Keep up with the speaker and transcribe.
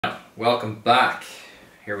Welcome back.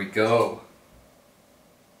 Here we go.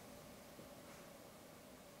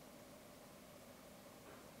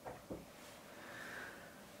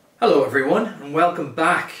 Hello everyone and welcome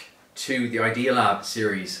back to the Idea Lab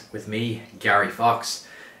series with me, Gary Fox.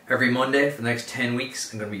 Every Monday for the next 10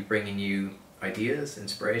 weeks I'm going to be bringing you ideas,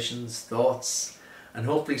 inspirations, thoughts and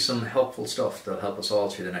hopefully some helpful stuff that'll help us all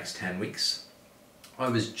through the next 10 weeks. I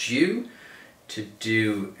was due to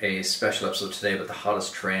do a special episode today about the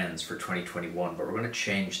hottest trends for 2021, but we're going to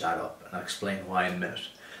change that up and I'll explain why in a minute.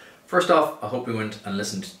 First off, I hope you went and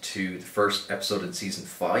listened to the first episode in season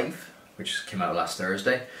 5, which came out last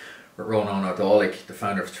Thursday, with Ronan O'Dalik, the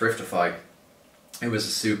founder of Thriftify. It was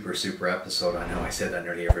a super episode. I know I say that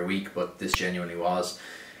nearly every week, but this genuinely was.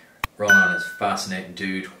 Ronan is a fascinating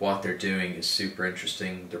dude. What they're doing is super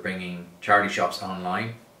interesting. They're bringing charity shops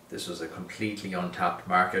online. This was a completely untapped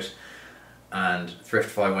market. And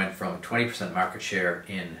Thriftify went from 20% market share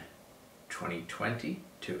in 2020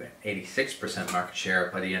 to 86% market share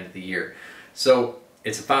by the end of the year. So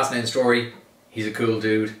it's a fascinating story. He's a cool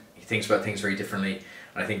dude. He thinks about things very differently.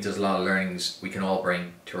 And I think there's a lot of learnings we can all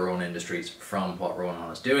bring to our own industries from what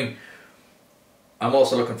Ronan is doing. I'm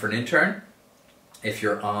also looking for an intern. If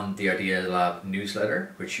you're on the Idea Lab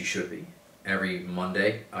newsletter, which you should be, every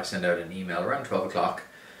Monday I send out an email around 12 o'clock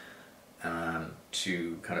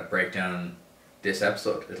to kind of break down this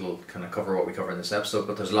episode. It'll kind of cover what we cover in this episode,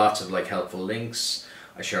 but there's lots of helpful links.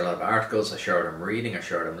 I share a lot of articles, I share what I'm reading, I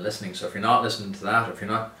share what I'm listening. So if you're not listening to that, if you're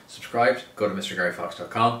not subscribed, go to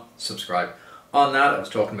mrgaryfox.com, subscribe. On that, I was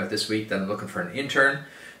talking about this week that I'm looking for an intern.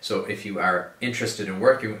 So if you are interested in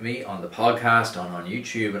working with me on the podcast, on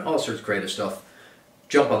YouTube and all sorts of creative stuff,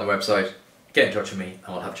 jump on the website, get in touch with me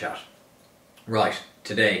and we'll have a chat. Right,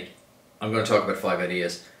 today I'm going to talk about 5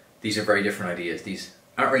 ideas. These are very different ideas. These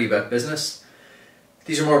aren't really about business.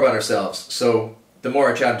 These are more about ourselves. So the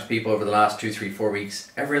more I chat to people over the last 2, 3, 4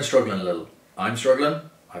 weeks, everyone's struggling a little. I'm struggling.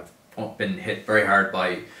 I've been hit very hard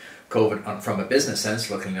by COVID from a business sense.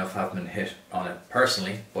 Luckily enough, I haven't been hit on it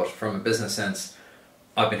personally, but from a business sense,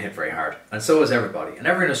 I've been hit very hard. And so is everybody. And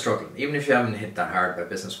everyone is struggling. Even if you haven't hit that hard by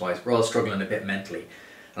business-wise, we're all struggling a bit mentally.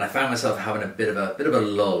 And I found myself having a bit of a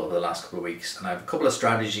lull over the last couple of weeks. And I have a couple of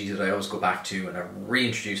strategies that I always go back to, and I've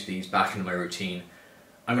reintroduced these back into my routine.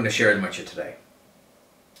 I'm going to share them with you today.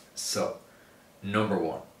 So, number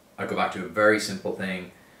 1, I go back to a very simple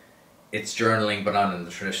thing. It's journaling, but not in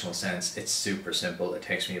the traditional sense. It's super simple. It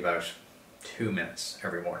takes me about 2 minutes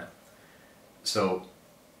every morning. So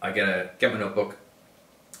I get my notebook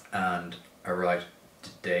and I write the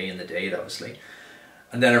day and the date, obviously.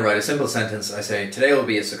 And then I write a simple sentence. I say, today will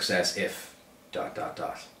be a success if ... And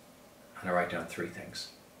I write down 3 things.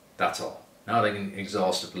 That's all. Not like an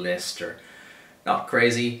exhaustive list or not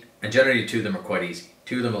crazy. And generally 2 of them are quite easy.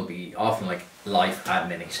 2 of them will be often like life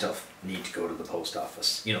admin stuff. Need to go to the post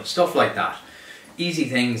office. You know, stuff like that. Easy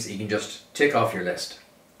things that you can just tick off your list.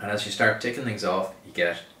 And as you start ticking things off, you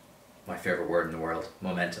get my favorite word in the world,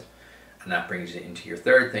 momentum. And that brings you into your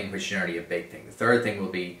 3rd thing, which is generally a big thing. The 3rd thing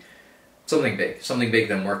will be something big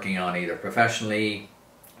that I'm working on either professionally,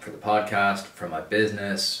 for the podcast, for my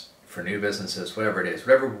business, for new businesses, whatever it is.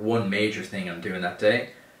 Whatever one major thing I'm doing that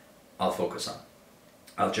day, I'll focus on.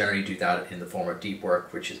 I'll generally do that in the form of deep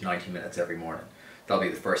work, which is 90 minutes every morning. That'll be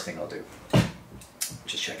the first thing I'll do.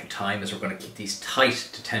 Just checking time as we're going to keep these tight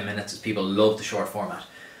to 10 minutes as people love the short format.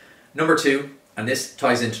 Number 2, and this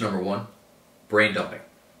ties into number 1, brain dumping.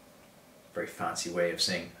 Very fancy way of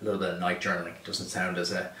saying a little bit of night journaling. It doesn't sound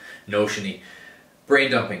as notion-y.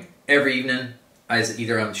 Brain dumping. Every evening,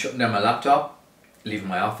 either I'm shutting down my laptop, leaving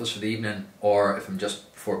my office for the evening, or if I'm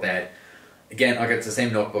just before bed, again, I get the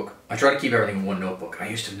same notebook. I try to keep everything in one notebook. I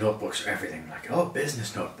used to have notebooks for everything, like, oh,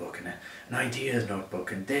 business notebook, and an ideas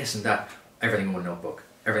notebook, and this and that. Everything in one notebook.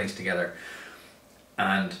 Everything's together.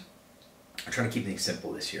 And I'm trying to keep things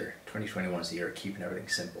simple this year. 2021 is the year of keeping everything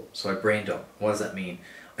simple. So I brain dump. What does that mean?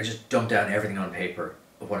 I just dump down everything on paper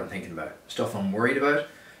of what I'm thinking about. Stuff I'm worried about,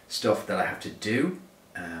 stuff that I have to do,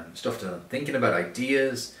 stuff that I'm thinking about,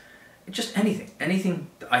 ideas, just anything. Anything.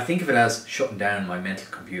 I think of it as shutting down my mental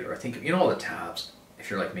computer. I think of, you know, all the tabs. If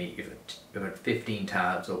you're like me, you've got 15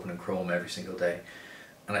 tabs open in Chrome every single day.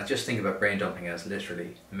 And I just think about brain dumping as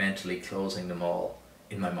literally mentally closing them all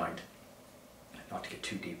in my mind. Not to get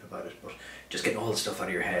too deep about it, but just getting all the stuff out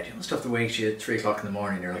of your head. You know, stuff that wakes you at 3 o'clock in the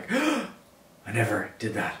morning. You're like, oh, I never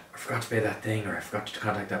did that. I forgot to pay that thing, or I forgot to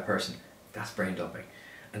contact that person. That's brain dumping.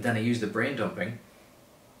 And then I use the brain dumping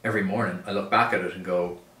every morning. I look back at it and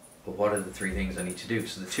go, well, what are the 3 things I need to do?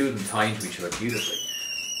 So the 2 of them tie into each other beautifully.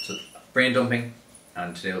 So brain dumping,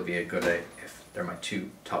 and today will be a good day if they're my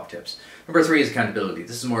 2 top tips. Number 3 is accountability.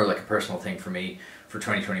 This is more like a personal thing for me. for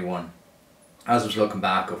 2021. As I was looking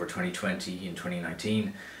back over 2020 and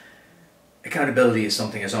 2019, accountability is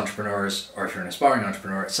something as entrepreneurs, or if you're an aspiring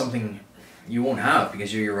entrepreneur, it's something you won't have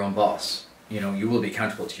because you're your own boss. You know, you will be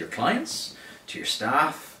accountable to your clients, to your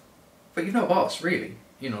staff, but you've no boss really.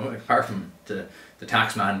 You know, apart from the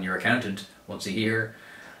tax man and your accountant once a year,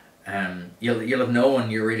 you'll have no one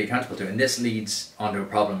you're really accountable to. And this leads onto a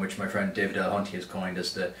problem which my friend David L. Hunty has coined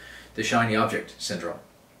as the shiny object syndrome,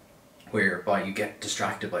 whereby you get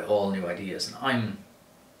distracted by all new ideas. And I'm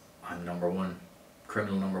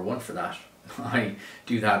criminal number one for that. I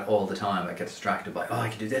do that all the time. I get distracted by, I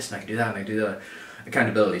can do this and I can do that and I can do that.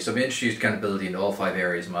 Accountability. So I've introduced accountability into all 5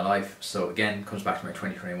 areas of my life. So again, comes back to my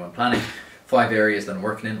 2021 planning. 5 areas that I'm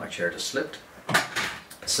working in. My chair just slipped.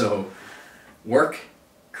 So work,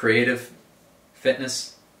 creative,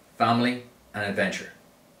 fitness, family, and adventure.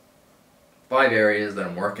 5 areas that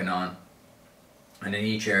I'm working on. And in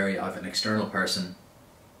each area I have an external person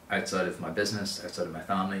outside of my business, outside of my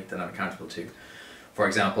family, that I'm accountable to. For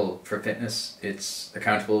example, for fitness, it's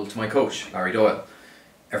accountable to my coach, Larry Doyle.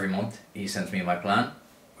 Every month he sends me my plan,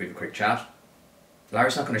 we have a quick chat.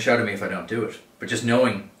 Larry's not going to shout at me if I don't do it, but just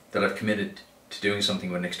knowing that I've committed to doing something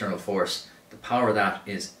with an external force, the power of that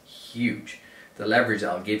is huge. The leverage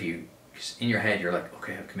that I'll give you, because in your head you're like,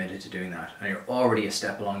 okay, I've committed to doing that, and you're already a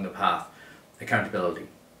step along the path. Accountability,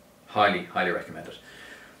 highly, highly recommend it.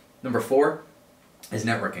 Number 4 is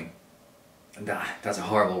networking. And that's a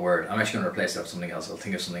horrible word. I'm actually going to replace that with something else. I'll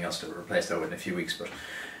think of something else to replace that with in a few weeks, but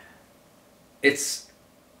it's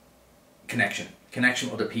connection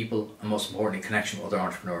with other people, and most importantly, connection with other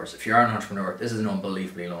entrepreneurs. If you are an entrepreneur, this is an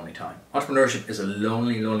unbelievably lonely time. Entrepreneurship is a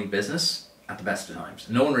lonely business at the best of times.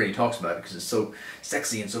 No one really talks about it because it's so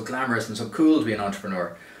sexy and so glamorous and so cool to be an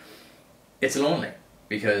entrepreneur. It's lonely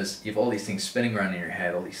because you have all these things spinning around in your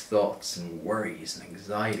head, all these thoughts and worries and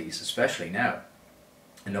anxieties, especially now.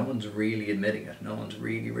 And no one's really admitting it. No one's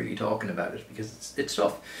really talking about it because it's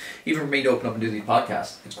tough. Even for me to open up and do these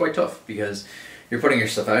podcasts, it's quite tough because you're putting your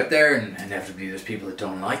stuff out there, and inevitably there's people that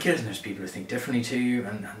don't like it, and there's people who think differently to you,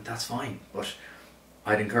 and that's fine. But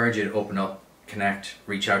I'd encourage you to open up, connect,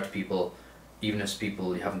 reach out to people, even if it's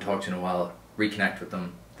people you haven't talked to in a while, reconnect with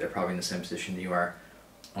them. They're probably in the same position that you are.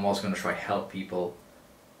 I'm also going to try help people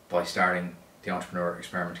by starting the Entrepreneur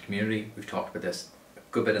Experiment community. We've talked about this a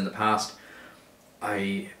good bit in the past.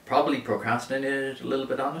 I probably procrastinated a little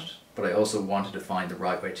bit on it, but I also wanted to find the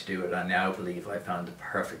right way to do it. I now believe I found the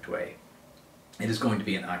perfect way. It is going to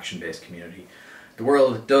be an action-based community. The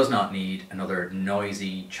world does not need another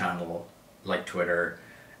noisy channel like Twitter,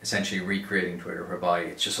 essentially recreating Twitter, whereby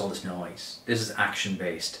it's just all this noise. This is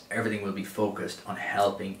action-based. Everything will be focused on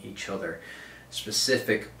helping each other.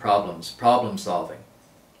 Specific problems, problem solving,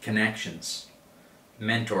 connections,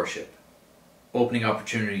 mentorship, opening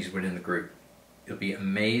opportunities within the group. You'll be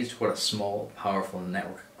amazed what a small, powerful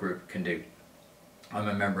network group can do. I'm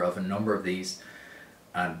a member of a number of these,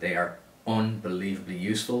 and they are unbelievably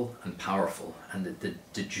useful and powerful, and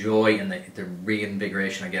the joy and the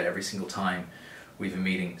reinvigoration I get every single time we have a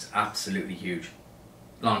meeting is absolutely huge.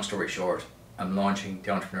 Long story short, I'm launching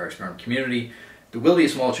the Entrepreneur Experiment community. There will be a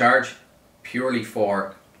small charge, purely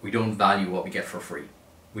for we don't value what we get for free.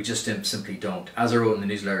 We just simply don't. As I wrote in the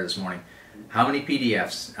newsletter this morning, how many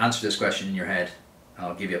PDFs, answer this question in your head, and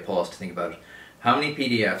I'll give you a pause to think about it. How many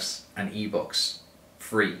PDFs and ebooks,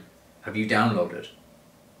 free, have you downloaded?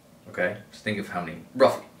 Okay, so think of how many,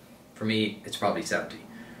 roughly. For me, it's probably 70.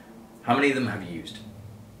 How many of them have you used?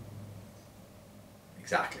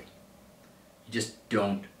 Exactly. You just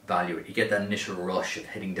don't value it. You get that initial rush of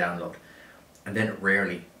hitting download, and then it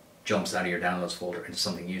rarely jumps out of your downloads folder into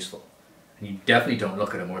something useful. And you definitely don't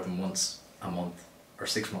look at it more than once a month, or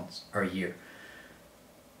 6 months, or a year.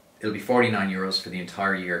 It'll be €49 for the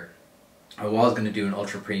entire year. I was going to do an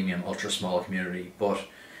ultra premium, ultra small community, but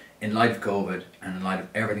in light of COVID and in light of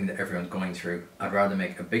everything that everyone's going through, I'd rather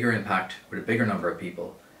make a bigger impact with a bigger number of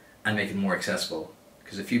people and make it more accessible.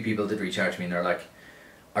 Because a few people did reach out to me and they're like,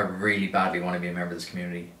 I really badly want to be a member of this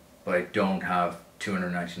community, but I don't have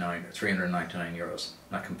 €299 or €399.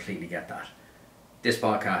 And I completely get that. This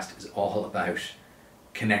podcast is all about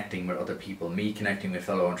connecting with other people, me connecting with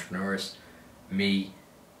fellow entrepreneurs, me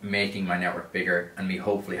making my network bigger, and me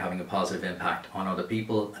hopefully having a positive impact on other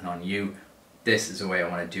people and on you. This is the way I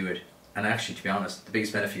want to do it. And actually, to be honest, the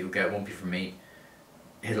biggest benefit you'll get won't be from me.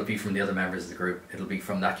 It'll be from the other members of the group. It'll be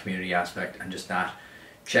from that community aspect and just that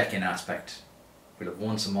check-in aspect. We'll have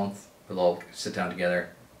once a month, we'll all sit down together.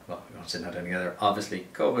 Well, we won't sit down together, obviously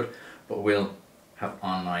COVID, but we'll have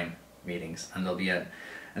online meetings, and there'll be a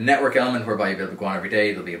network element whereby you'll be able to go on every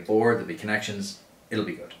day. There'll be a board, there'll be connections. It'll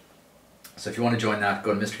be good. So if you want to join that,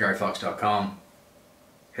 go to mrgaryfox.com,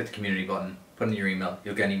 hit the community button, put in your email.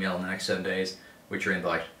 You'll get an email in the next 7 days with your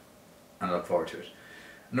invite, and I look forward to it.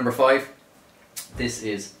 Number 5, this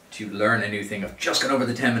is to learn a new thing. I've just gone over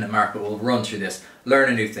the 10-minute mark, but we'll run through this. Learn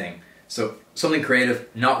a new thing. So something creative,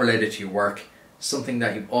 not related to your work, something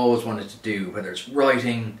that you've always wanted to do, whether it's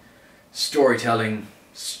writing, storytelling,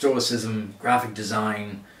 stoicism, graphic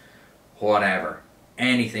design, whatever.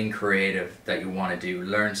 Anything creative that you want to do,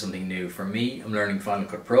 learn something new. For me, I'm learning Final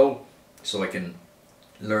Cut Pro so I can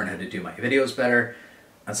learn how to do my videos better,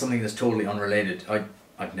 and something that's totally unrelated.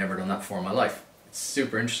 I've never done that before in my life. It's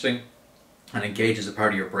super interesting and engages a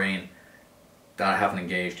part of your brain that I haven't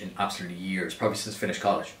engaged in absolutely years, probably since finished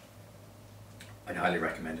college. I'd highly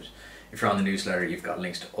recommend it. If you're on the newsletter, you've got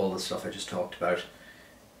links to all the stuff I just talked about.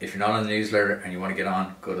 If you're not on the newsletter and you want to get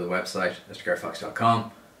on, go to the website,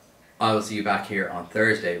 mrgaryfox.com. I will see you back here on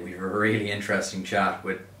Thursday. We have a really interesting chat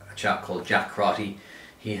with a chap called Jack Crotty.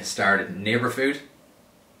 He has started Neighbour Food,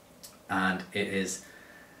 and it is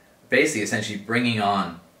basically essentially bringing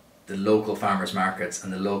on the local farmers markets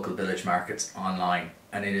and the local village markets online,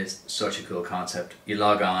 and it is such a cool concept. You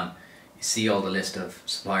log on, you see all the list of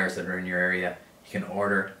suppliers that are in your area, you can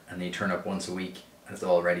order, and then you turn up once a week and it's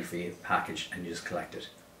all ready for you, packaged, and you just collect it.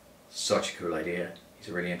 Such a cool idea. He's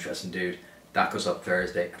a really interesting dude. That goes up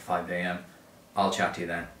Thursday at 5 AM. I'll chat to you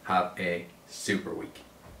then. Have a super week.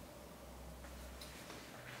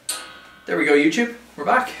 There we go, YouTube. We're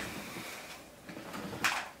back.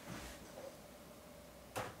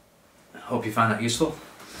 Hope you found that useful.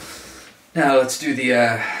 Now let's do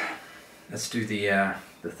the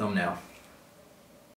thumbnail.